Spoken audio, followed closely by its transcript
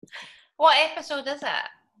What episode is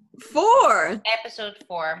it? 4. Episode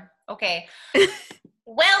 4. Okay.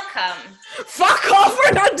 Welcome. Fuck off,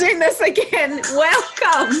 we're not doing this again.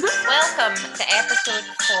 Welcome. Welcome to episode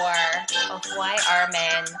 4 of Why Are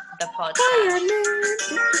Men, the podcast.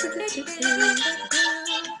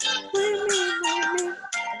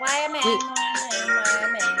 Why are men? Why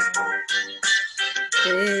are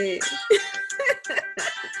men?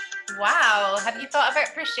 Wow. Have you thought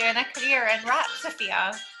about pursuing a career in rap,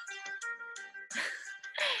 Sophia?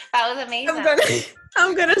 That was amazing.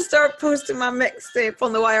 I'm gonna start posting my mixtape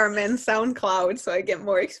on the Why Are Men SoundCloud so I get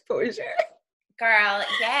more exposure. Girl,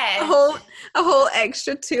 yes. A whole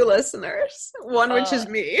extra 2 listeners. One which is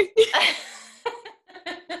me.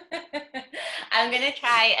 I'm gonna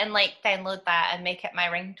try and download that and make it my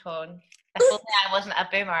ringtone. If only I wasn't a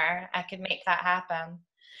boomer, I could make that happen.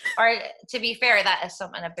 Or to be fair, that is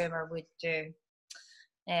something a boomer would do.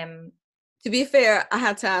 To be fair, I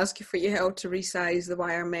had to ask you for your help to resize the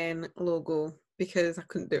Why Are Men logo because I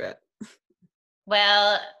couldn't do it.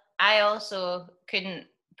 Well, I also couldn't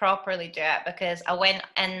properly do it because I went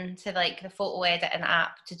into the photo editing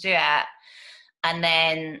app to do it and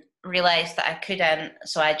then realised that I couldn't,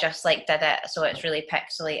 so I just did it, so it's really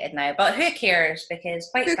pixelated now. But who cares? Because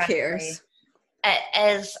who cares? It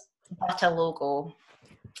is but a logo.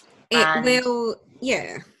 Well,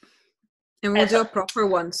 yeah. And we'll do a proper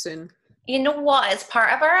one soon. You know what? It's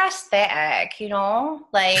part of our aesthetic, we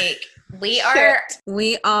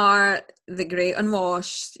are the great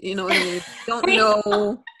unwashed, you know what I mean? Don't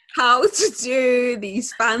know how to do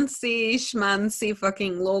these fancy schmancy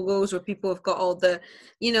fucking logos where people have got all the,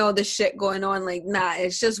 the shit going on. Nah,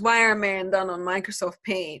 it's just Why Are Men done on Microsoft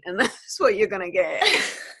Paint, and that's what you're gonna get.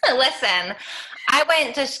 Listen, I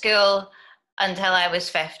went to school until I was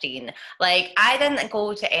 15. I didn't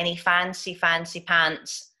go to any fancy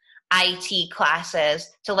pants IT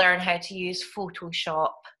classes to learn how to use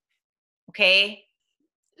Photoshop. Okay?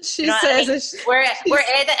 She says we're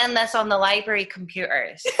editing this on the library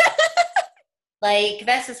computers.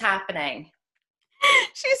 This is happening.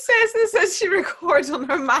 She says this as she records on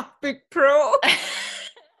her MacBook Pro.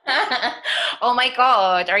 Oh my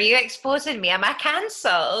God, are you exposing me? Am I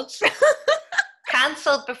cancelled?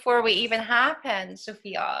 Cancelled before we even happened,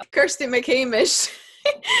 Sophia. Kirsty McHamish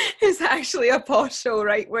is actually a posho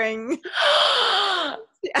right wing.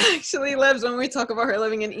 She actually lives, when we talk about her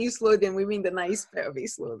living in East Lothian, we mean the nice bit of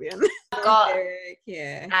East Lothian.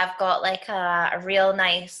 I've got a real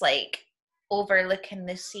nice, overlooking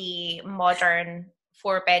the sea, modern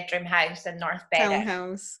 4-bedroom house in North Berwick.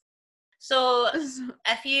 Townhouse. So,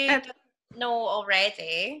 if you don't know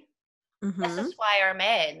already, this is Why Are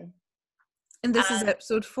Men. And this is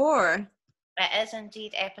episode 4. It is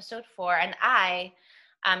indeed episode 4, and I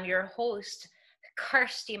am your host,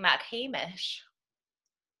 Kirsty McHamish.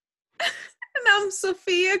 And I'm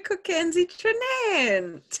Sophia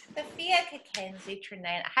Cockenzie-Trinent. Sophia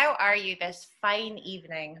Cockenzie-Trinent, how are you this fine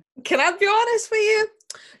evening? Can I be honest with you?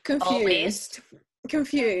 Confused.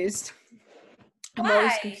 I'm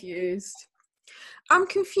always confused. I'm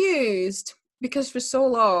confused because for so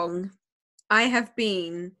long I have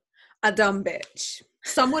been a dumb bitch.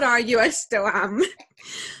 Some would argue I still am.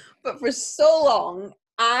 But for so long,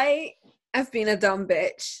 I have been a dumb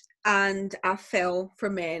bitch and I fell for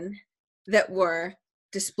men that were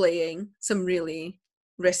displaying some really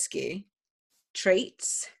risky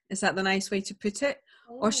traits. Is that the nice way to put it?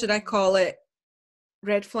 Oh. Or should I call it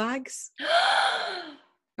red flags?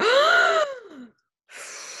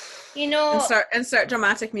 Insert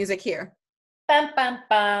dramatic music here. Bam, bam,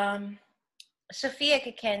 bam. Sophia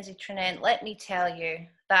Cockenzie-Trinent, let me tell you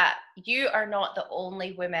that you are not the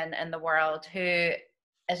only woman in the world who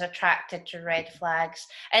is attracted to red flags.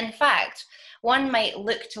 In fact, one might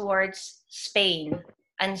look towards Spain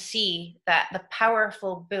and see that the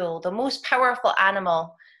powerful bull, the most powerful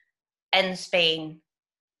animal in Spain,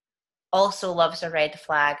 also loves a red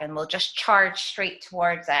flag and will just charge straight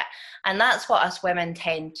towards it. And that's what us women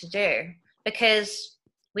tend to do because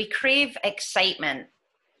we crave excitement.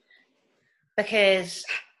 Because,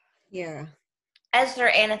 is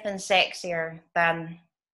there anything sexier than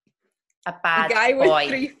a bad boy? A guy with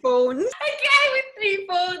 3 phones. A guy with 3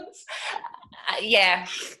 phones. Yeah.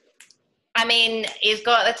 I mean, he's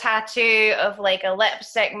got the tattoo of a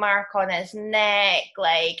lipstick mark on his neck.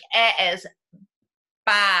 It is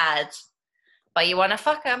bad. But you want to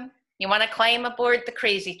fuck him. You want to climb aboard the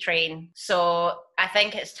crazy train. So I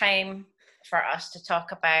think it's time for us to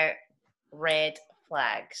talk about red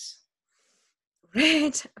flags.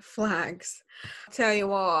 Red flags. Tell you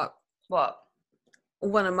what. What?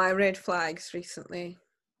 One of my red flags recently,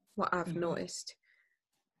 what I've noticed.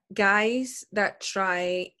 Guys that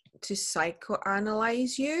try to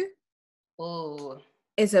psychoanalyze you Ooh.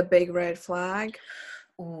 is a big red flag.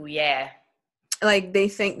 Ooh, yeah. Like, they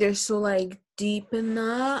think they're so, like, deep in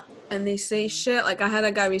that, and they say shit. Like, I had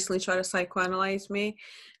a guy recently try to psychoanalyze me,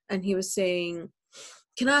 and he was saying,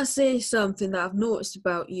 can I say something that I've noticed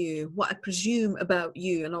about you, what I presume about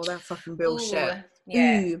you, and all that fucking bullshit. Ooh,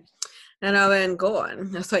 yeah. Ooh. And I went, go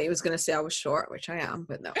on. I thought he was going to say I was short, which I am,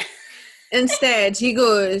 but no. Instead, he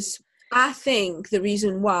goes, I think the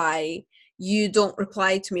reason why you don't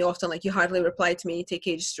reply to me often, like you hardly reply to me, you take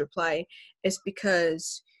ages to reply, is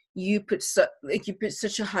because you put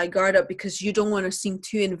such a high guard up because you don't want to seem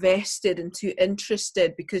too invested and too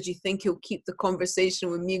interested because you think you'll keep the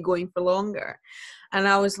conversation with me going for longer. And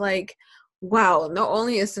I was like, wow, not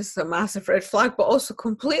only is this a massive red flag, but also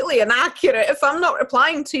completely inaccurate. If I'm not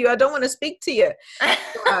replying to you, I don't want to speak to you.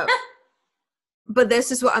 But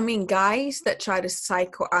this is what I mean. Guys that try to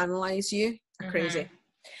psychoanalyze you are crazy.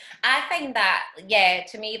 I think that, yeah,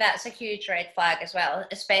 to me, that's a huge red flag as well,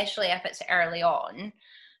 especially if it's early on,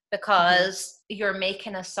 because you're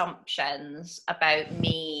making assumptions about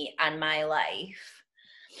me and my life.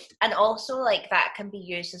 And also, like, that can be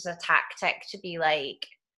used as a tactic to be like,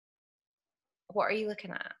 what are you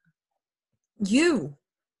looking at? You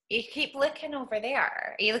keep looking over there.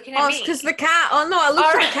 Are you looking at me? Oh, it's because the cat. Oh, no, I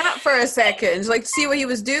looked at the cat for a second, like, to see what he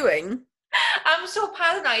was doing. I'm so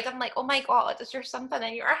paranoid. I'm like, oh my God, is there something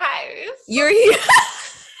in your house? You're here.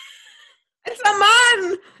 It's a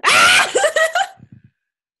man.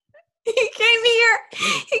 He came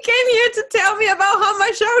here to tell me about how my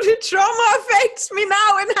childhood trauma affects me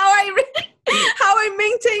now and how I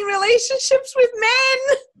maintain relationships with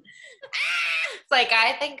men. It's like,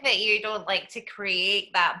 I think that you don't like to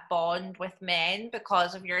create that bond with men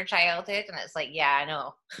because of your childhood, and it's like, yeah, I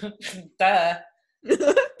know. Duh.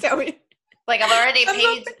 Tell me. Like, I'm not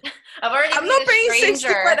paying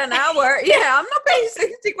 £60 an hour. Yeah, I'm not paying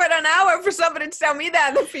 £60 an hour for somebody to tell me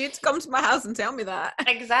that, and for you to come to my house and tell me that.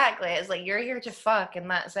 Exactly. It's like, you're here to fuck, and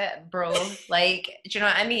that's it, bro. Like, do you know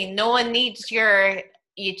what I mean? No one needs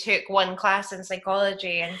you took one class in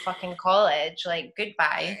psychology in fucking college. Like,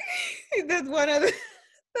 goodbye. That's one of those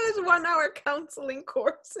 1 hour counselling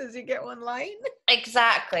courses you get online.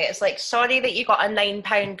 Exactly. It's like, sorry that you got a £9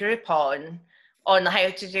 Groupon on how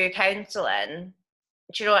to do counselling.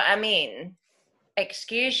 Do you know what I mean?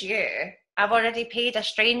 Excuse you. I've already paid a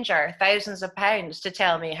stranger thousands of pounds to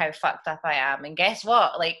tell me how fucked up I am. And guess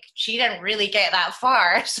what? Like, she didn't really get that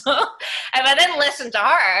far. So if I didn't listen to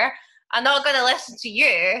her, I'm not going to listen to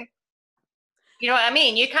you. You know what I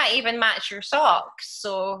mean? You can't even match your socks.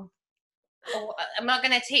 So I'm not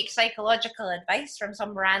going to take psychological advice from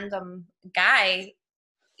some random guy.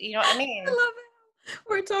 You know what I mean? I love it.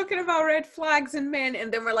 We're talking about red flags in men,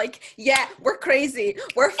 and then we're like, yeah, we're crazy.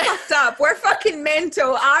 We're fucked up. We're fucking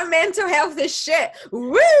mental. Our mental health is shit.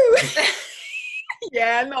 Woo!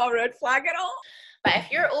 Yeah, not a red flag at all. But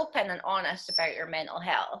if you're open and honest about your mental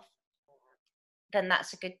health, then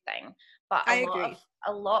that's a good thing. But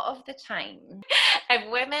a lot of the time,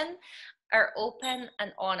 if women are open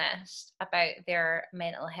and honest about their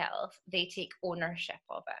mental health, they take ownership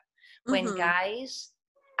of it. When guys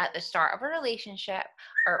at the start of a relationship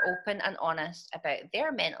are open and honest about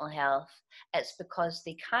their mental health, it's because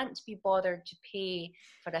they can't be bothered to pay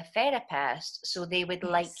for a therapist, so they would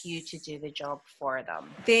like you to do the job for them.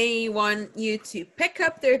 They want you to pick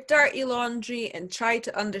up their dirty laundry and try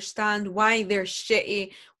to understand why they're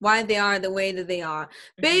shitty, why they are the way that they are.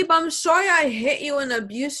 Babe, I'm sorry I hit you and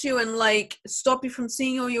abuse you and, like, stop you from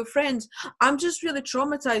seeing all your friends. I'm just really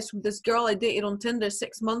traumatized with this girl I dated on Tinder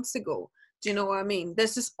 6 months ago. Do you know what I mean?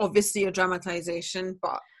 This is obviously a dramatization,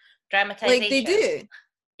 but dramatization, like, they do.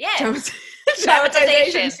 Yeah.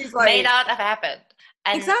 Dramatization. She's like, may not have happened.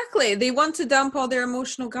 And exactly. They want to dump all their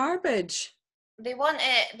emotional garbage. They want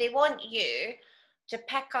you to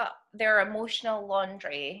pick up their emotional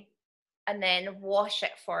laundry and then wash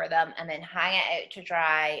it for them and then hang it out to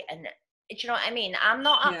dry. And do you know what I mean? I'm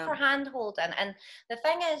not up for hand holding. And the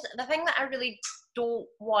thing that I really don't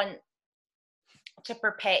want to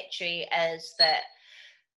perpetuate is that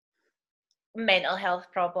mental health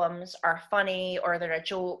problems are funny or they're a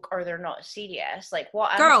joke or they're not serious. Like,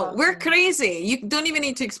 what girl, we're crazy. You don't even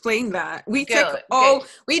need to explain that. We take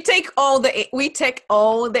all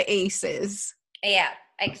the aces. Yeah,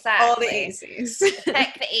 exactly. All the aces. We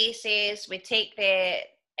pick the aces, we take the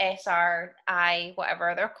SRI,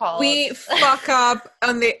 whatever they're called. We fuck up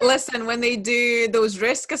and when they do those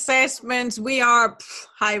risk assessments, we are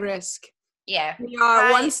high risk. Yeah. We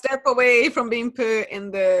are one step away from being put in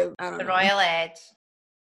the Royal Ed.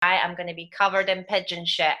 I am going to be covered in pigeon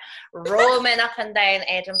shit, roaming up and down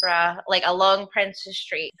Edinburgh like along Princes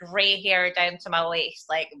Street, grey hair down to my waist,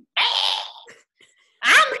 like,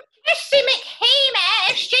 I'm Chrissy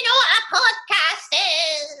McHamish. You know what a podcast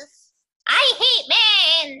is? I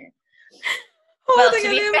hate men. Holding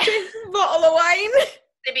an empty bottle of wine.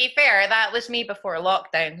 To be fair, that was me before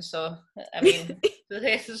lockdown, so I mean,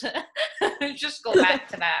 just go back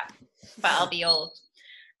to that. But I'll be old.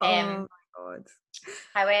 Oh my god.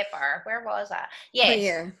 However, where was I?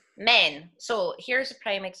 Yes, men. So here's a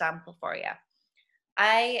prime example for you.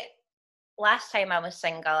 Last time I was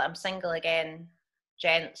single, I'm single again,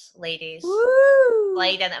 gents, ladies. Woo!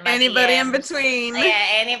 Slide into my anybody DMs. in between. Yeah,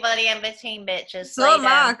 anybody in between, bitches. So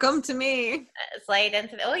Ma, come to me. Slide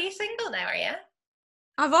into the... Oh, you single now, are you?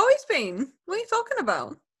 I've always been. What are you talking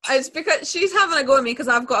about? It's because she's having a go at me because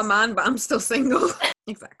I've got a man, but I'm still single.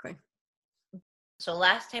 Exactly. So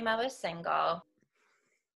last time I was single,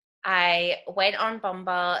 I went on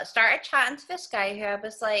Bumble, started chatting to this guy who I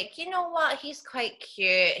was like, you know what, he's quite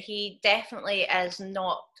cute. He definitely is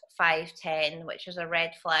not 5'10", which is a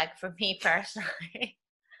red flag for me personally.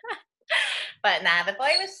 But nah, the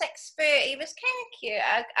boy was 6 foot. He was kind of cute.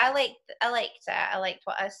 I liked it. I liked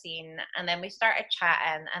what I seen. And then we started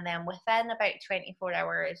chatting. And then within about 24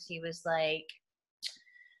 hours, he was like,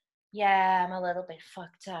 yeah, I'm a little bit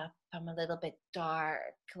fucked up. I'm a little bit dark.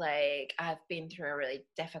 Like, I've been through a really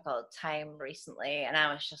difficult time recently. And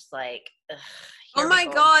I was just like, ugh. Oh my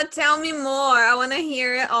god, tell me more. I want to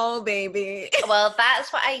hear it all, baby. Well,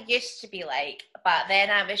 that's what I used to be like. But then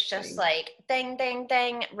I was just like, ding, ding,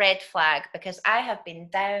 ding, red flag, because I have been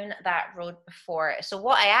down that road before. So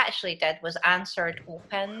what I actually did was answered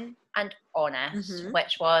open and honest,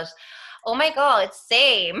 which was, oh my god,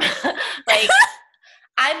 same. Like,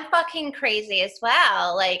 I'm fucking crazy as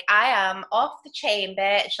well. Like, I am off the chain,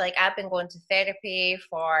 bitch. Like, I've been going to therapy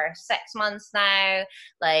for 6 months now.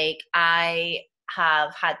 Like, I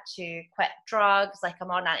have had to quit drugs. Like,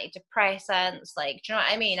 I'm on antidepressants. Like, do you know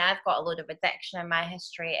what I mean? I've got a load of addiction in my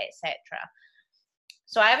history, etc.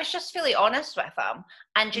 So I was just really honest with him.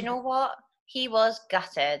 And you know what? He was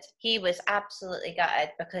gutted. He was absolutely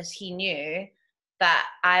gutted because he knew that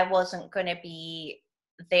I wasn't going to be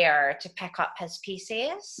there to pick up his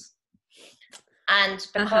pieces. And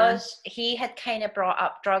because he had kind of brought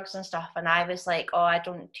up drugs and stuff, and I was like, oh, I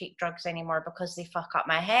don't take drugs anymore because they fuck up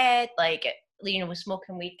my head. Like, you know,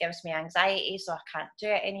 smoking weed gives me anxiety, so I can't do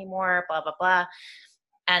it anymore, blah, blah, blah.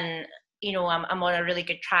 And, you know, I'm on a really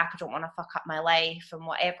good track. I don't want to fuck up my life and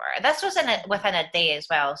whatever. This was within a day as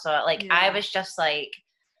well. So, like, I was just like,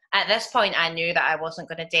 at this point, I knew that I wasn't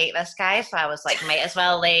going to date this guy. So I was like, might as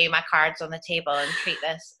well lay my cards on the table and treat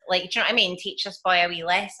this, like, do you know what I mean? Teach this boy a wee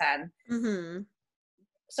lesson.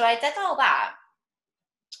 So I did all that.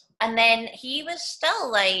 And then he was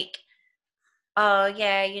still like, oh,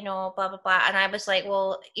 yeah, you know, blah, blah, blah. And I was like,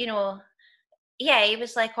 well, you know, yeah, he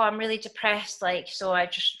was like, oh, I'm really depressed. Like, so I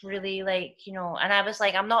just really like, you know, and I was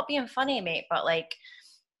like, I'm not being funny, mate, but like,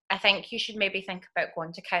 I think you should maybe think about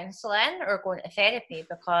going to counselling or going to therapy,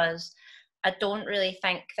 because I don't really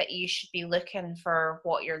think that you should be looking for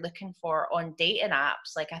what you're looking for on dating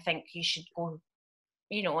apps. Like, I think you should go,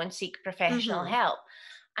 you know, and seek professional help.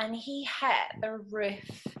 And he hit the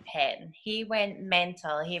roof, Pen. He went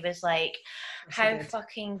mental. He was like, how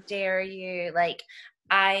fucking dare you? Like,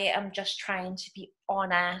 I am just trying to be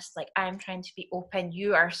honest. Like, I'm trying to be open.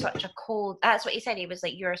 You are such a cold... That's what he said. He was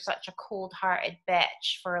like, you're such a cold-hearted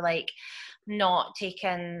bitch for, like, not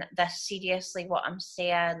taking this seriously, what I'm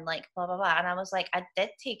saying, like, blah, blah, blah. And I was like, I did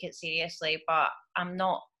take it seriously, but I'm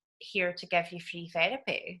not here to give you free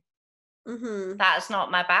therapy. That's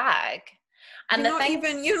not my bag. And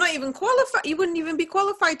you're not even qualified. You wouldn't even be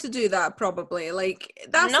qualified to do that, probably. Like,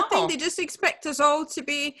 that's the thing. They just expect us all to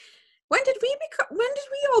be... When did we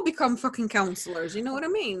all become fucking counselors? You know what I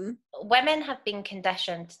mean? Women have been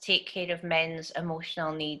conditioned to take care of men's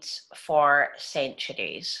emotional needs for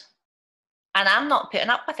centuries. And I'm not putting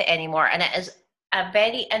up with it anymore. And it is a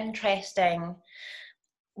very interesting...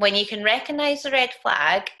 When you can recognise the red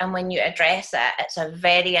flag and when you address it, it's a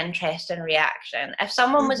very interesting reaction. If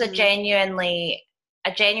someone was a genuine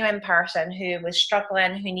person who was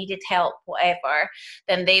struggling, who needed help, whatever,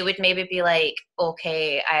 then they would maybe be like,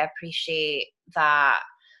 okay, I appreciate that.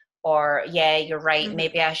 Or, yeah, you're right,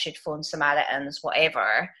 maybe I should phone Samaritans,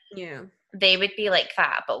 whatever. Yeah. They would be like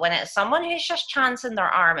that. But when it's someone who's just chancing their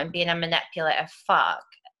arm and being a manipulative fuck,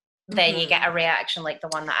 then you get a reaction like the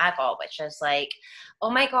one that I got, which is like, oh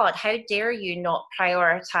my God, how dare you not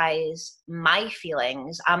prioritize my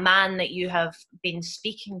feelings, a man that you have been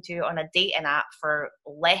speaking to on a dating app for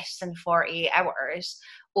less than 48 hours.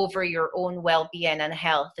 over your own well-being and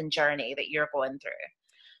health and journey that you're going through.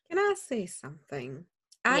 Can I say something?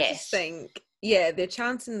 I Yes. just think, yeah, they're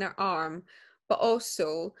chancing their arm, but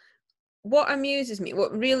also what amuses me,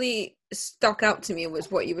 what really stuck out to me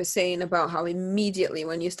was what you were saying about how immediately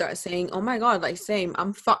when you started saying, oh my God, like same,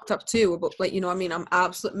 I'm fucked up too, but like, you know what I mean, I'm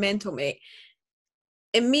absolute mental, mate.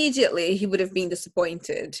 Immediately he would have been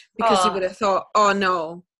disappointed because he would have thought, oh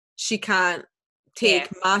no, she can't take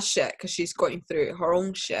my shit because she's going through her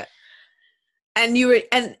own shit. And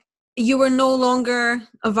you were no longer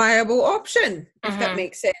a viable option, if that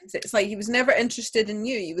makes sense. It's like he was never interested in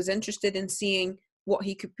you. He was interested in seeing what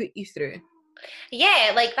he could put you through.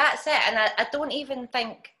 Yeah, like that's it. And I don't even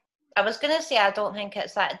think, I was gonna say I don't think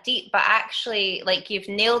it's that deep, but actually, like you've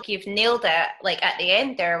nailed it, like at the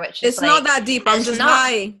end there, which is it's not that deep. I'm just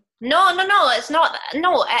high. No, it's not.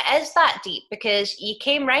 No, it is that deep because you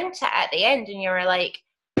came round to it at the end, and you were like,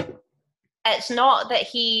 it's not that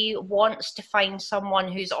he wants to find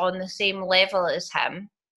someone who's on the same level as him.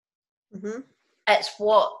 It's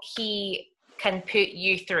what he can put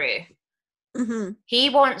you through. He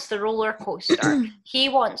wants the roller coaster. He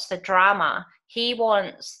wants the drama. He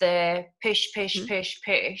wants the push,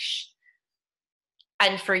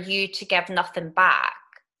 and for you to give nothing back.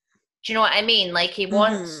 Do you know what I mean? Like he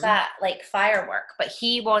wants that like firework, but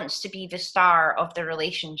he wants to be the star of the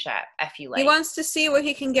relationship, if you like. He wants to see what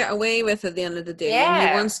he can get away with at the end of the day. Yeah. And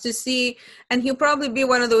he wants to see, and he'll probably be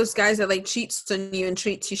one of those guys that like cheats on you and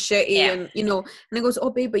treats you shitty and, you know, and he goes, oh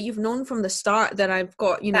babe, but you've known from the start that I've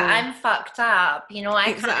got, you know. That I'm fucked up. You know,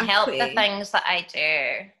 I can't help the things that I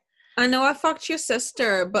do. I know I fucked your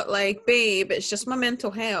sister, but like, babe, it's just my mental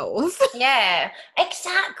health. Yeah,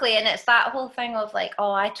 exactly. And it's that whole thing of like,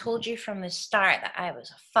 oh, I told you from the start that I was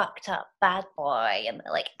a fucked up bad boy and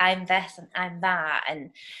like I'm this and I'm that,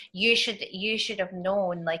 and you should have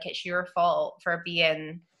known like it's your fault for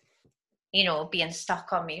being, you know, being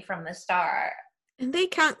stuck on me from the start. And they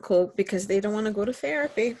can't cope because they don't want to go to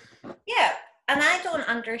therapy. Yeah. And I don't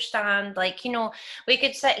understand, like, you know, we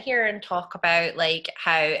could sit here and talk about, like,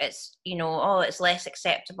 how it's, you know, oh, it's less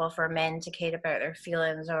acceptable for men to care about their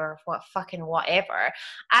feelings or what fucking whatever.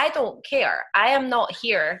 I don't care. I am not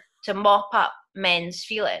here to mop up men's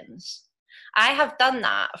feelings. I have done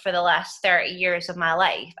that for the last 30 years of my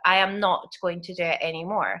life. I am not going to do it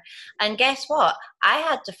anymore. And guess what? I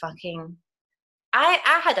had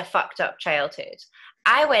a fucked up childhood.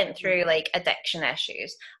 I went through, like, addiction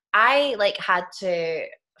issues. I like had to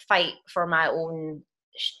fight for my own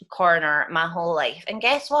corner my whole life. And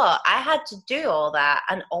guess what? I had to do all that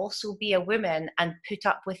and also be a woman and put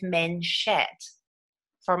up with men's shit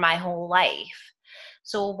for my whole life.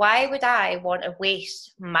 So why would I want to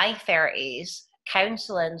waste my 30s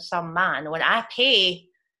counseling some man when I pay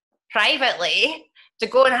privately to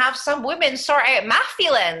go and have some women sort out my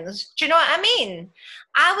feelings? Do you know what I mean?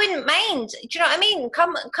 I wouldn't mind. Do you know what I mean?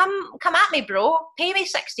 Come at me, bro. Pay me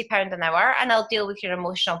 £60 an hour and I'll deal with your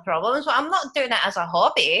emotional problems. But I'm not doing it as a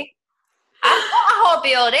hobby. I've got a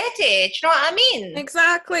hobby already. Do you know what I mean?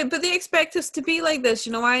 Exactly. But they expect us to be like this.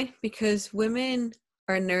 You know why? Because women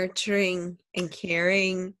are nurturing and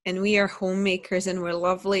caring and we are homemakers and we're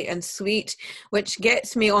lovely and sweet, which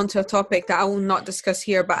gets me onto a topic that I will not discuss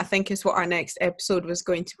here, but I think is what our next episode was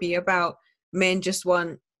going to be about. Men just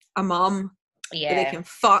want a mom that they can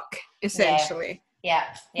fuck, essentially. Yeah.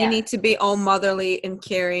 You need to be all motherly and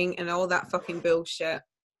caring and all that fucking bullshit.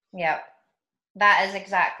 Yeah. That is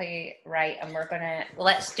exactly right, and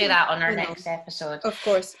let's do that on our next episode. Of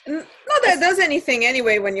course. Not that it does anything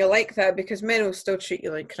anyway when you're like that, because men will still treat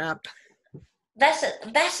you like crap. This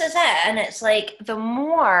is it, and it's like the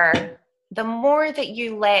more that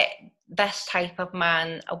you let this type of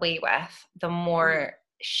man away with, the more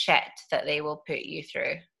shit that they will put you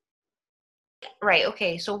through. Right,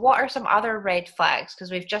 okay, so what are some other red flags?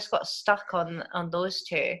 Because we've just got stuck on those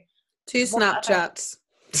two. 2 Snapchats.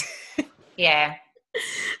 Yeah.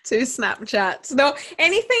 2 Snapchats. No,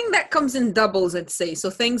 anything that comes in doubles, I'd say.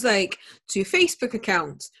 So things like 2 Facebook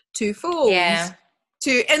accounts, 2 phones,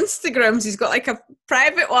 2 Instagrams. He's got like a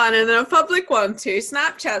private one and then a public one. 2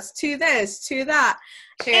 Snapchats, 2 this, 2 that.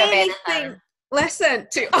 2 anything. Listen,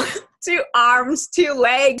 2 arms, 2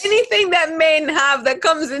 legs. Anything that men have that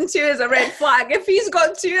comes in 2 is a red flag. If he's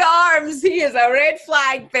got 2 arms, he is a red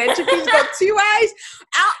flag, bitch. If he's got 2 eyes,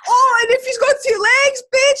 and if he's got 2 legs,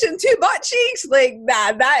 bitch, and 2 butt cheeks, like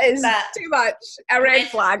that is too much. A red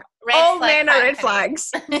flag. All men are red flags.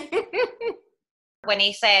 When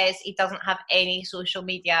he says he doesn't have any social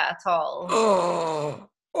media at all.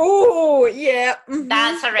 Oh, yeah. Mm-hmm.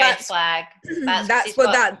 That's a red flag.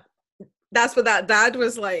 That's what that dad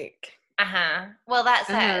was like. Well, that's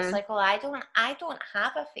it. It's Uh-huh. like, well, I don't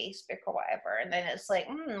have a Facebook or whatever. And then it's like,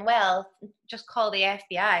 well, just call the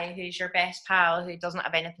FBI, who's your best pal, who doesn't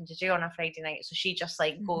have anything to do on a Friday night. So she just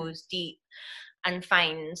like Mhm. goes deep and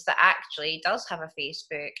finds that actually he does have a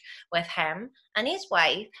Facebook with him and his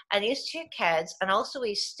wife and his 2 kids and also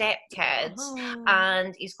his stepkids, Oh.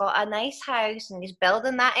 and he's got a nice house and he's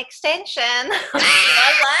building that extension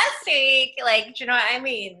like last week. Like, do you know what I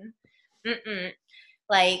mean?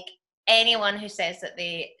 Like, anyone who says that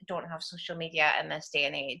they don't have social media in this day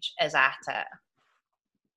and age is at it. Mhm.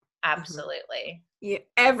 Absolutely. Yeah,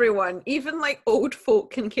 everyone, even like old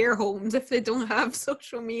folk in care homes, if they don't have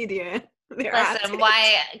social media, they're at Listen, it.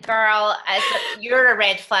 why, girl, you're a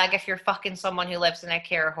red flag if you're fucking someone who lives in a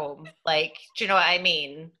care home. Like, do you know what I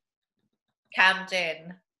mean? Calm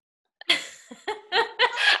down. I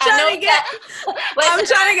know Trying to get, that. I'm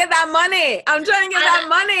Listen, trying to get that money. I'm trying to get that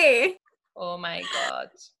money. oh my God.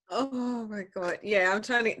 Oh my god. Yeah, I'm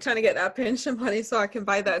trying to get that pension money so I can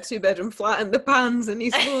buy that 2-bedroom flat in the Pans in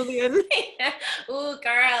East Lothian Ooh,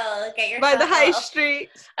 girl, get by the yourself high street.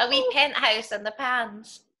 a wee penthouse in the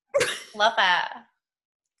Pans. Love it.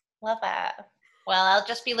 Love it. Well, I'll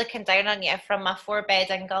just be looking down on you from my 4-bed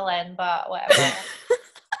in Gullin, but whatever.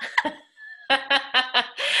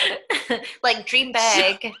 Like, dream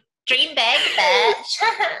big. Dream big, bitch.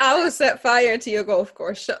 I will set fire to your golf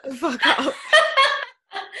course. Shut the fuck up.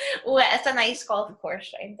 Oh, it's a nice golf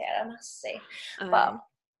course round there, I must say. But,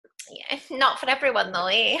 yeah, not for everyone though,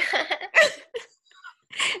 eh?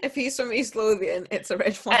 If he's from East Lothian, it's a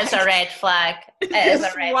red flag. It's a red flag. It is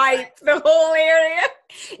Just a red wipe the whole area.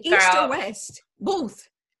 flag. East or Girl, west? Both.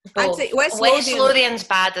 I'd both. say West West Lothian. Lothian's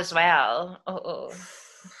bad as well. Oh.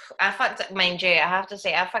 Mind you, I have to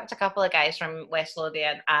say, I fucked a couple of guys from West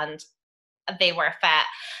Lothian and they were fat.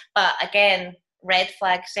 But again, red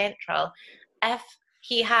flag central. If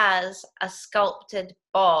he has a sculpted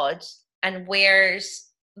bod and wears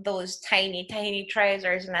those tiny, tiny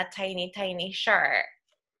trousers and a tiny, tiny shirt,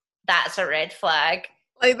 that's a red flag.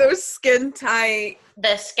 Like those skin tight.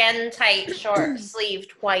 The skin tight, short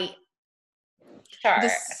sleeved white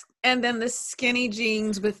shirt. And then the skinny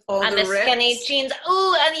jeans with all And the the rips. skinny jeans.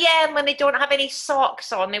 Oh, and yeah, and when they don't have any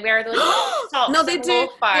socks on, they wear those socks. No, they and do.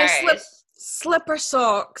 They're loafers. slipper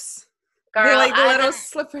socks. Girl, They're like the I little don't.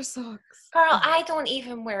 slipper socks. Girl, I don't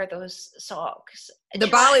even wear those socks. The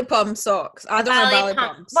ballet pump socks. I don't wear ballet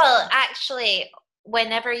pumps. Well, actually,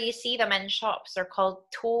 whenever you see them in shops, they're called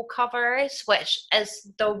toe covers, which is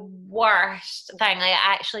the worst thing. Like, it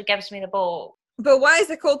actually gives me the bolt. But why is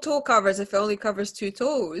it called toe covers if it only covers 2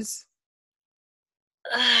 toes?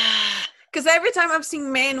 Because every time I've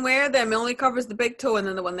seen men wear them, it only covers the big toe and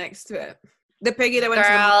then the one next to it. The piggy that went to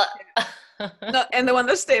the market. No, and the one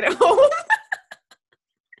that stayed at home.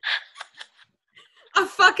 I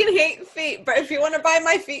fucking hate feet, but if you want to buy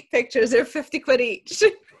my feet pictures, they're 50 quid each.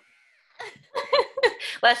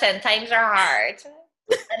 Listen, times are hard.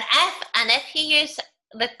 And if you use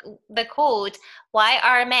the code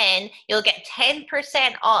YRMen, you'll get 10%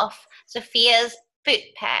 off Sophia's foot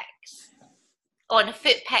pics on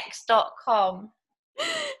footpics.com.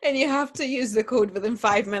 And you have to use the code within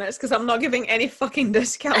 5 minutes because I'm not giving any fucking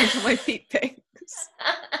discount for my feet pics.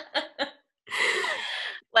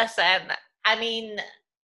 Listen, I mean,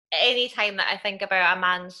 anytime that I think about a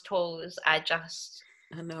man's toes, I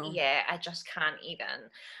know. Yeah, I just can't even.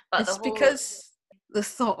 But it's because the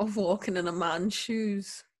thought of walking in a man's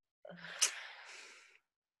shoes.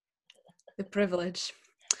 The privilege.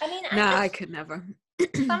 I mean, I could never.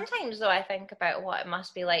 Sometimes though I think about what it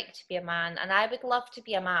must be like to be a man, and I would love to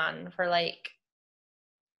be a man for like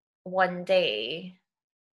one day,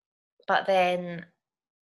 but then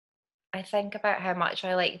I think about how much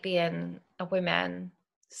I like being a woman.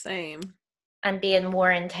 Same. And being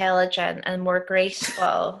more intelligent and more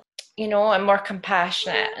graceful, you know, and more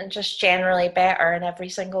compassionate and just generally better in every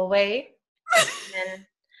single way. And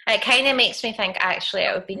it kind of makes me think actually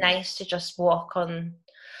it would be nice to just walk on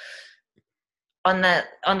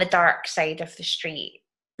the dark side of the street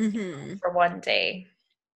for one day.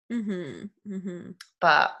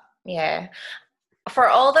 But yeah, for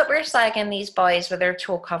all that we're slagging these boys with their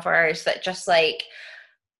toe covers that just like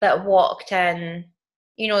that walked in,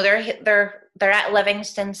 you know, they're at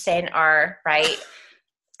Livingston Centre, right?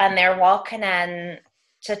 And they're walking in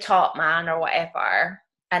to Top Man or whatever,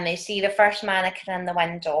 and they see the first mannequin in the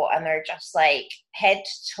window and they're just like, head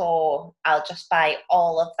to toe, I'll just buy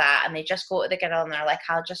all of that. And they just go to the girl and they're like,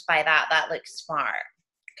 I'll just buy that. That looks smart.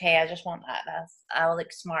 Okay, I just want that. I'll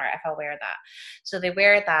look smart if I wear that. So they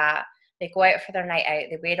wear that. They go out for their night out.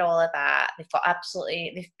 They wear all of that. They've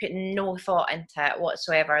put no thought into it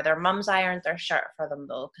whatsoever. Their mum's ironed their shirt for them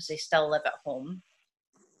though, because they still live at home.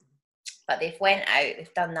 But they've went out,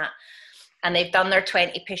 they've done that. And they've done their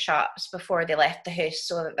 20 push-ups before they left the house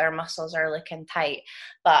so that their muscles are looking tight.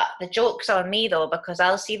 But the joke's on me though, because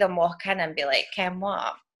I'll see them walk in and be like, Kim,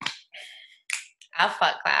 what? I'll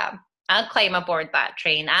fuck that. I'll climb aboard that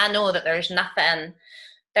train. I know that there is nothing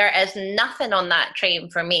on that train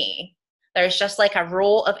for me. There's just like a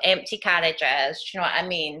row of empty carriages. Do you know what I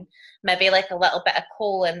mean? Maybe like a little bit of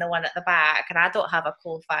coal in the one at the back. And I don't have a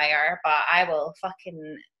coal fire, but I will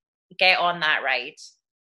fucking get on that ride.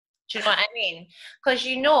 Do you know what I mean? Because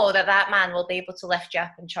you know that man will be able to lift you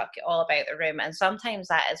up and chuck you all about the room. And sometimes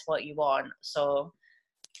that is what you want. So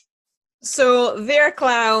they're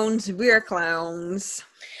clowns, we're clowns.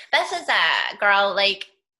 This is it, girl. Like,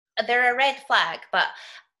 they're a red flag, but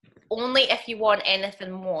only if you want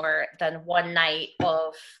anything more than one night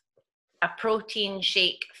of a protein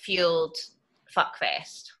shake fueled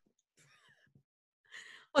fuckfest.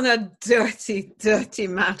 On a dirty, dirty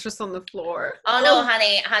mattress on the floor. Oh no,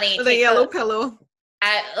 honey. With a yellow pillow.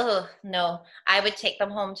 No. I would take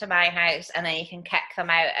them home to my house and then you can kick them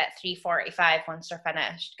out at 3:45 once they're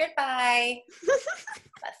finished. Goodbye.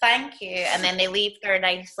 Thank you. And then they leave their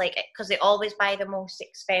nice, like, because they always buy the most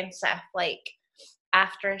expensive, like,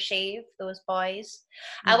 aftershave, those boys.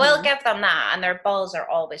 Mm-hmm. I will give them that, and their balls are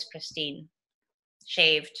always pristine.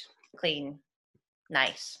 Shaved, clean,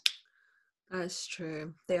 nice. That's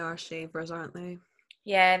true. They are shavers, aren't they?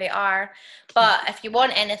 Yeah, they are. But if you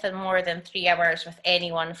want anything more than 3 hours with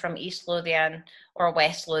anyone from East Lothian or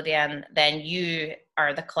West Lothian, then you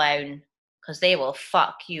are the clown, because they will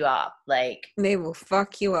fuck you up. Like, they will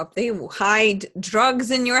fuck you up. They will hide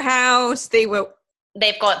drugs in your house.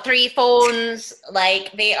 They've got 3 phones.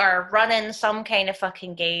 Like, they are running some kind of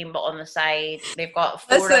fucking game on the side. They've got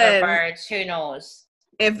 4 other birds. Who knows?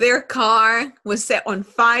 If their car was set on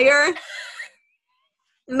fire,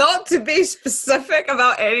 not to be specific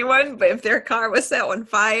about anyone, but if their car was set on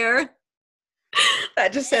fire,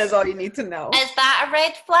 that just says all you need to know. Is that a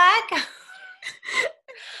red flag?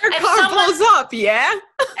 Their car blows up, yeah?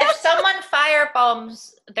 If someone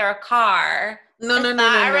firebombs their car, is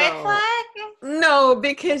that a red flag? No,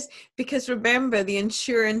 because remember, the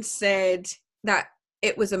insurance said that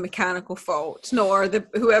it was a mechanical fault. No, or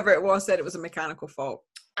whoever it was said it was a mechanical fault.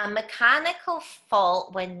 A mechanical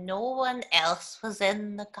fault when no one else was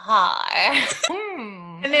in the car.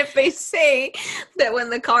 And if they say that when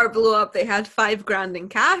the car blew up, they had $5,000 in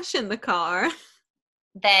cash in the car,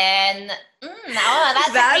 then that's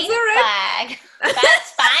a red flag.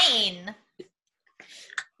 That's fine.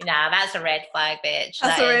 Nah, that's a red flag, bitch.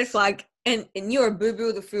 That's a red flag. And you're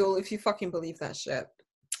boo-boo the fool if you fucking believe that shit.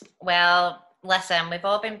 Well, listen, we've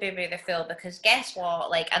all been boo-boo the fool, because guess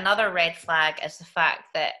what? Like, another red flag is the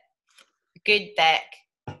fact that good dick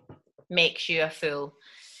makes you a fool.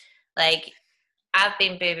 Like, I've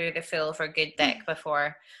been boo-boo the fool for good dick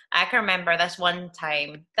before. I can remember this one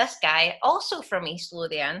time, this guy, also from East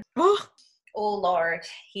Lothian. Oh Lord,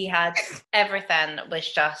 he had everything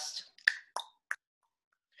was just...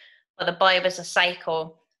 But the boy was a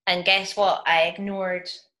psycho. And guess what? I ignored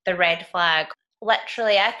the red flag.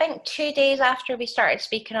 Literally, I think 2 days after we started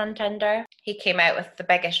speaking on Tinder, he came out with the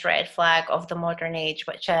biggest red flag of the modern age,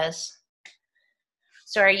 which is,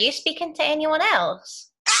 so are you speaking to anyone else?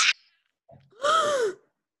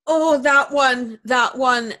 Oh, that one.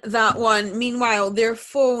 Meanwhile, their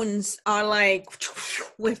phones are like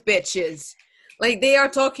with bitches. Like, they are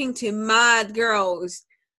talking to mad girls.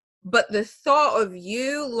 But the thought of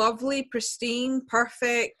you, lovely, pristine,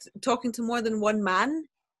 perfect, talking to more than one man,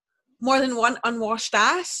 more than one unwashed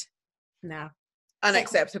ass? No.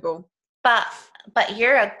 Unacceptable. But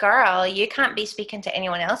you're a girl. You can't be speaking to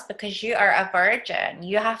anyone else because you are a virgin.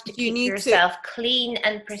 You have to keep yourself clean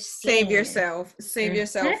and pristine. Save yourself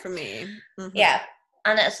for me. Mm-hmm. Yeah.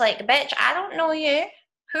 And it's like, bitch, I don't know you.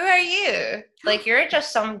 Who are you? Like, you're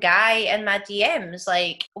just some guy in my DMs.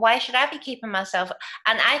 Like, why should I be keeping myself?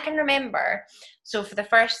 And I can remember, so for the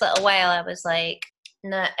first little while, I was like,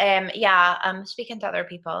 yeah, I'm speaking to other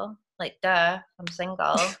people. Like, duh, I'm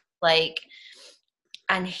single. Like,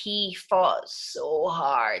 and he fought so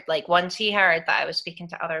hard. Like, once he heard that I was speaking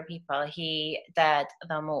to other people, he did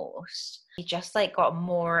the most. He just, like, got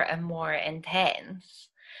more and more intense.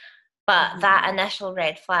 But that initial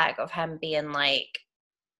red flag of him being like,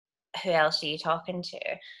 who else are you talking to?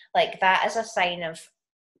 Like, that is a sign of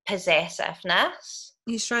possessiveness.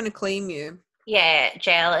 He's trying to claim you. Yeah,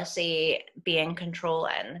 jealousy, being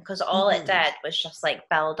controlling. Because all it did was just, like,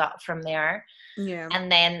 build up from there. Yeah. And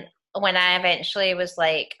then when I eventually was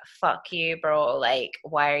like, fuck you, bro, like,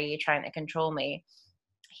 why are you trying to control me?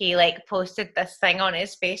 He like posted this thing on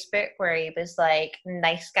his Facebook where he was like,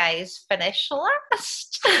 nice guys finish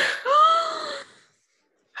last.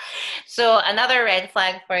 So another red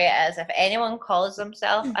flag for you is if anyone calls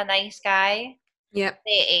themselves a nice guy, Yep.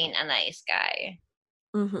 they ain't a nice guy.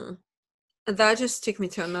 Mm-hmm. That just took me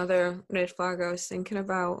to another red flag I was thinking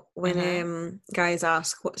about when guys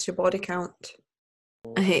ask, what's your body count?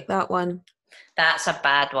 I hate that one. That's a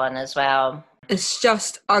bad one as well. It's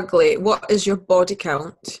just ugly. What is your body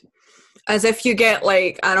count? As if you get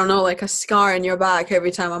like, I don't know, like a scar in your back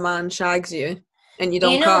every time a man shags you and you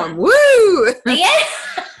don't come. Woo! Yeah,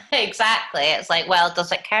 exactly. It's like, well,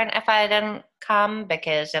 does it count if I didn't come?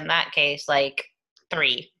 Because in that case, like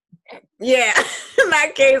 3. Yeah, in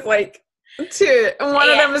that case, like 2. And one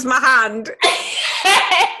of them is my hand.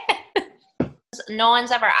 No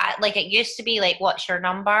one's ever, like, it used to be like, what's your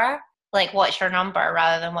number? Like, what's your number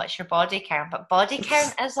rather than what's your body count? But body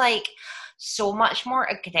count is like so much more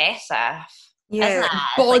aggressive. Yeah,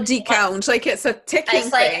 body count. Like it's a ticking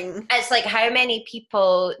thing. It's like, how many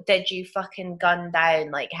people did you fucking gun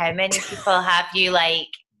down? Like, how many people have you, like...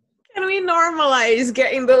 Can we normalize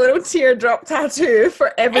getting the little teardrop tattoo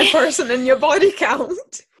for every person in your body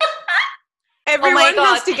count? Everyone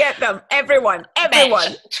has to get them. Everyone.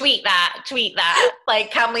 Bitch, tweet that. Like,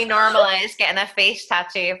 can we normalize getting a face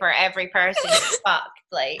tattoo for every person you fucked?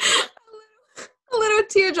 Like... A little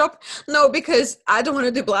teardrop. No, because I don't want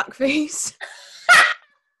to do blackface.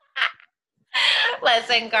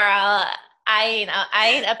 Listen, girl, I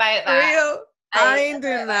ain't about that. Real? I ain't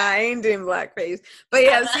doing that. I ain't doing blackface. But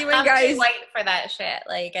yeah, see when guys... I'm too white for that shit.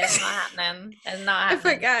 Like, it's not happening. It's not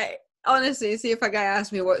happening. If a guy... Honestly, see if a guy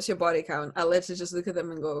asks me, what's your body count? I literally just look at them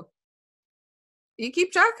and go, you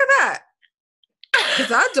keep track of that?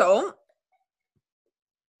 Because I don't.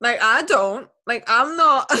 Like, I don't. Like, I'm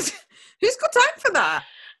not... Who's got time for that?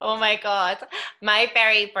 Oh my God. My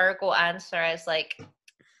very Virgo answer is like,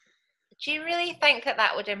 do you really think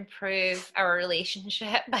that would improve our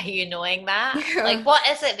relationship by you knowing that? Yeah. Like, what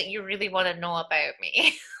is it that you really want to know about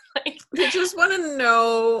me? Like, you just want to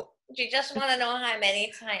know. Do you just want to know how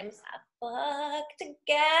many times I fucked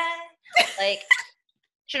again? Like,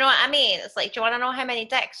 do you know what I mean? It's like, do you want to know how many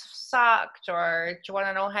dicks sucked? Or do you want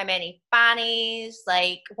to know how many fannies?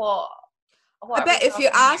 Like, what I bet if you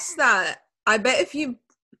ask that, I bet if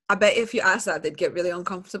you ask that, they'd get really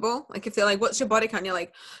uncomfortable. Like if they're like, what's your body count? You're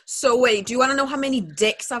like, so wait, do you want to know how many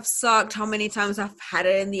dicks I've sucked? How many times I've had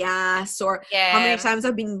it in the ass? Or how many times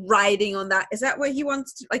I've been riding on that? Is that what he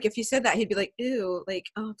wants to, like, if you said that, he'd be like, ew, like,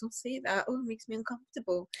 oh, don't say that. Oh, it makes me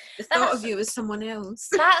uncomfortable. The thought of you as someone else.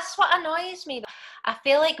 That's what annoys me. I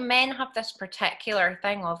feel like men have this particular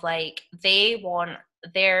thing of like, they want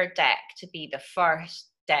their dick to be the first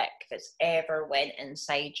dick that's ever went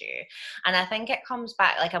inside you. And I think it comes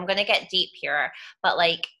back, like, I'm going to get deep here, but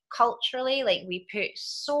like culturally, like we put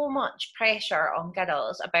so much pressure on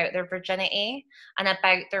girls about their virginity and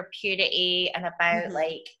about their purity and about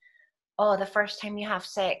like, oh, the first time you have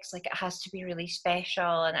sex, like it has to be really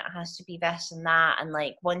special and it has to be this and that. And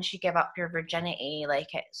like, once you give up your virginity,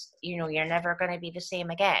 like it's, you know, you're never going to be the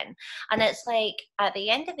same again. And it's like, at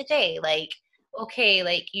the end of the day, like, okay,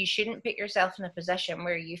 like you shouldn't put yourself in a position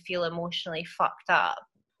where you feel emotionally fucked up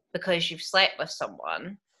because you've slept with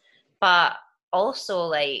someone, but also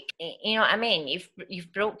like, you know what I mean,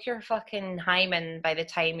 you've broke your fucking hymen by the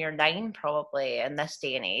time you're 9 probably in this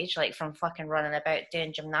day and age, like from fucking running about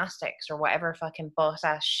doing gymnastics or whatever fucking boss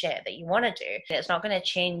ass shit that you want to do. It's not going to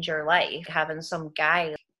change your life having some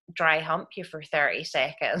guy dry hump you for 30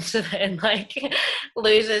 seconds and then like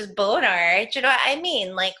lose his boner. Do you know what I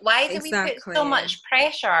mean? Like, why do we put so much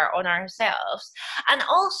pressure on ourselves? And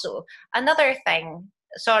also another thing,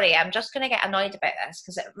 sorry, I'm just going to get annoyed about this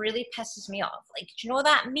because it really pisses me off. Like, do you know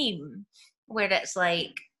that meme where it's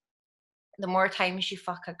like, the more times you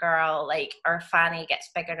fuck a girl, like our fanny gets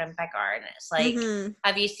bigger and bigger, and it's like,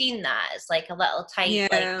 have you seen that? It's like a little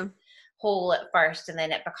tight like hole at first and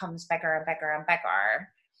then it becomes bigger and bigger and bigger.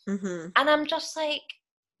 And I'm just like,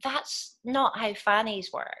 that's not how fannies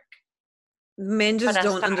work. Men just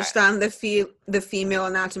don't understand the female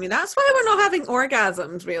anatomy. That's why we're not having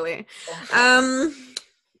orgasms, really.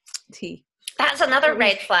 That's another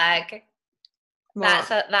red flag. What?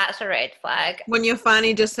 That's a red flag. When your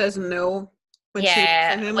fanny just says no. When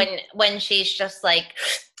she's just like,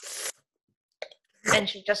 and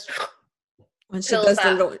she just when she does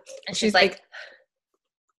the load, and she's like,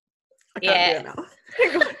 I can't do it now.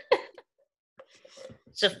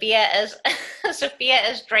 Sophia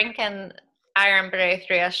is drinking Iron Brew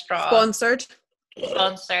through a straw. Sponsored.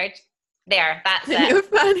 There, that's And your it.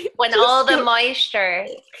 fanny When just all the goes- moisture,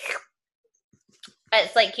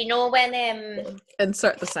 it's like, when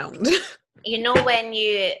Insert the sound. when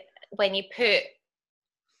you put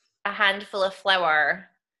a handful of flour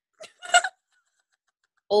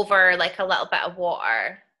over like a little bit of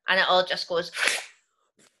water and it all just goes.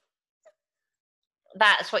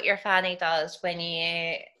 That's what your fanny does when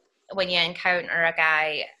you encounter a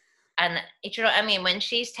guy. And do you know what I mean? When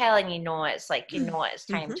she's telling you no, it's like, it's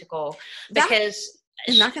time to go. Because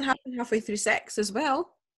that can happen halfway through sex as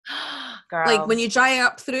well. girl. Like when you dry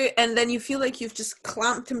up through and then you feel like you've just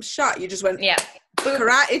clamped him shut. You just went, yeah,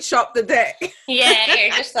 karate chop the dick. Yeah,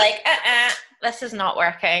 you're just like, this is not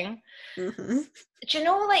working. Mm-hmm. Do you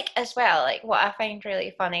know, like, as well, like, what I find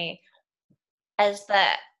really funny is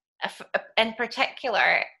that, in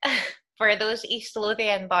particular, for those East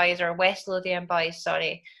Lothian boys, or West Lothian boys,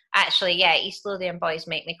 sorry. Actually, yeah, East Lothian boys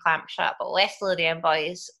make me clamp shut, but West Lothian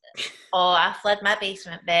boys, I flood my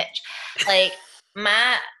basement, bitch. Like,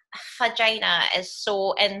 my vagina is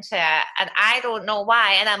so into it, and I don't know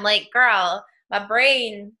why. And I'm like, girl, my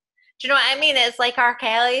brain, do you know what I mean? It's like R.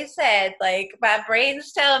 Kelly said, like, my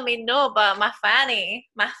brain's telling me no, but my fanny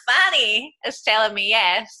is telling me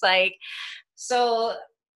yes. Like, so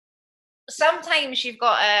sometimes you've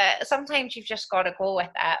just got to go with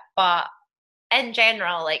it. But in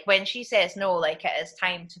general, like, when she says no, like, it is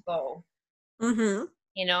time to go. Mm-hmm.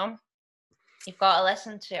 You've got to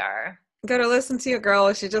listen to her. Gotta listen to your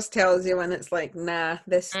girl. She just tells you when it's like, nah,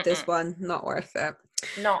 this one not worth it.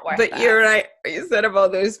 Not worth but it. You're right. What you said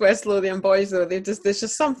about those West Lothian boys, though, there's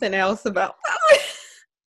just something else about them.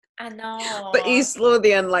 I know. But East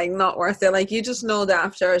Lothian, like, not worth it. Like, you just know that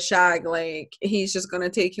after a shag, like, he's just gonna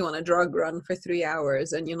take you on a drug run for 3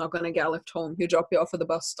 hours, and you're not gonna get a lift home. He'll drop you off at the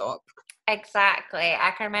bus stop. Exactly.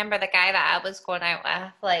 I can remember the guy that I was going out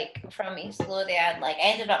with, like, from East Lothian, like,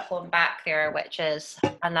 ended up going back there, which is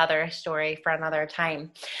another story for another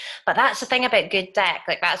time. But that's the thing about good dick.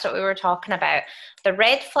 Like, that's what we were talking about. The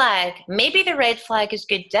red flag, maybe the red flag is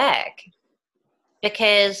good dick.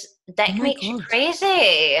 Because dick makes you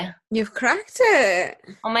crazy. You've cracked it.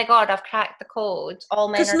 Oh my God, I've cracked the code. All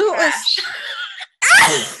men are trash.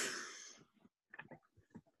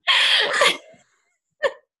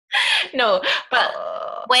 No, but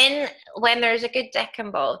when there's a good dick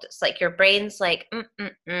involved, it's like your brain's like,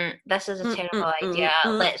 this is a terrible idea.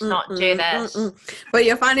 Let's not do this. But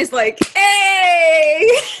your fanny's like, hey,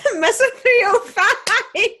 Miss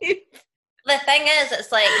 305. The thing is,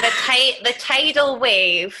 it's like the tidal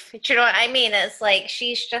wave. Do you know what I mean? It's like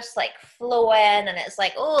she's just like flowing, and it's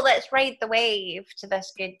like, oh, let's ride the wave to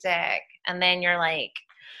this good dick, and then you're like,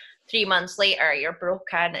 3 months later, you're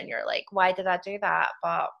broken, and you're like, why did I do that?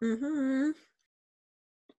 But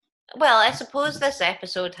well, I suppose this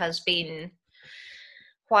episode has been,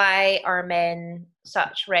 why are men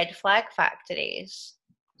such red flag factories?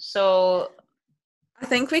 So I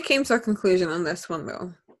think we came to a conclusion on this one,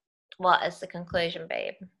 though. What is the conclusion,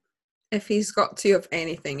 babe? If he's got 2 of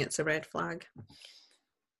anything, it's a red flag.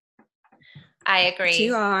 I agree.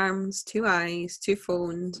 2 arms, 2 eyes, 2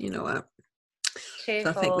 phones, you know what? 2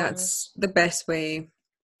 so phones. I think that's the best way.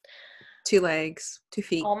 2 legs, 2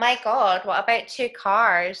 feet. Oh my God, what about 2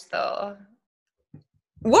 cars, though?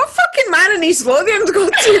 What fucking man in East Lothian's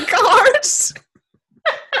got 2 cars?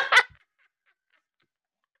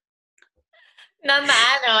 None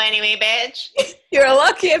that I know anyway, bitch. You're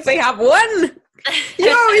lucky if they have 1. You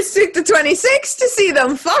always take the 26 to see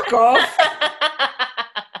them. Fuck off.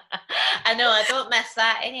 I know, I don't miss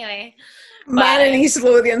that anyway. Man in East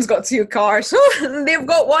Lothian's got 2 cars. They've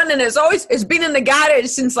got 1 and it's been in the garage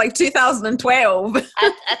since like 2012.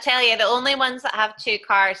 I tell you, the only ones that have 2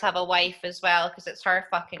 cars have a wife as well, because it's her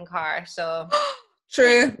fucking car, so...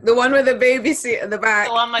 True. The one with the baby seat at the back.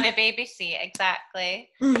 The one with the baby seat, exactly.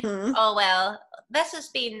 Mm-hmm. Oh, well, this has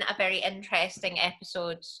been a very interesting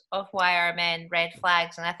episode of Why Are Men Red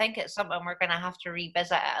Flags, and I think it's something we're going to have to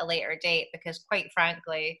revisit at a later date, because quite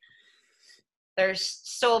frankly, there's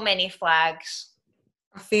so many flags.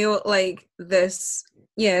 I feel like this,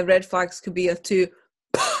 red flags could be a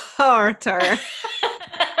 2-parter.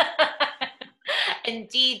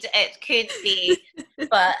 Indeed, it could be,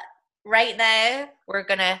 but right now we're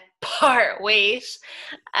gonna part ways,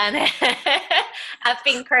 and I've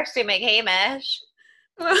been Kirsty McHamish.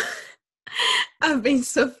 I've been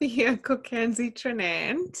Sophia Cockenzie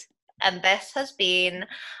Trinant, and this has been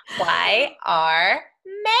Why Are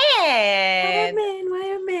Men? Why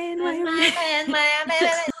are men?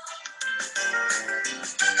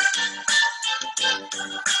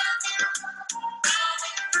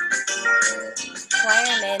 Why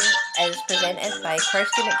Are Men is presented by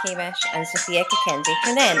Kirsty McCamish and Sophia Mackenzie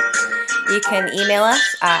Trinent. You can email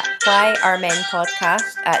us at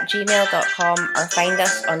whyaremenpodcast@gmail.com or find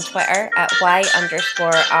us on Twitter at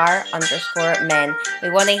 @y_r_men. We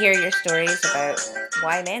want to hear your stories about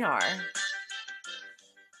why men are.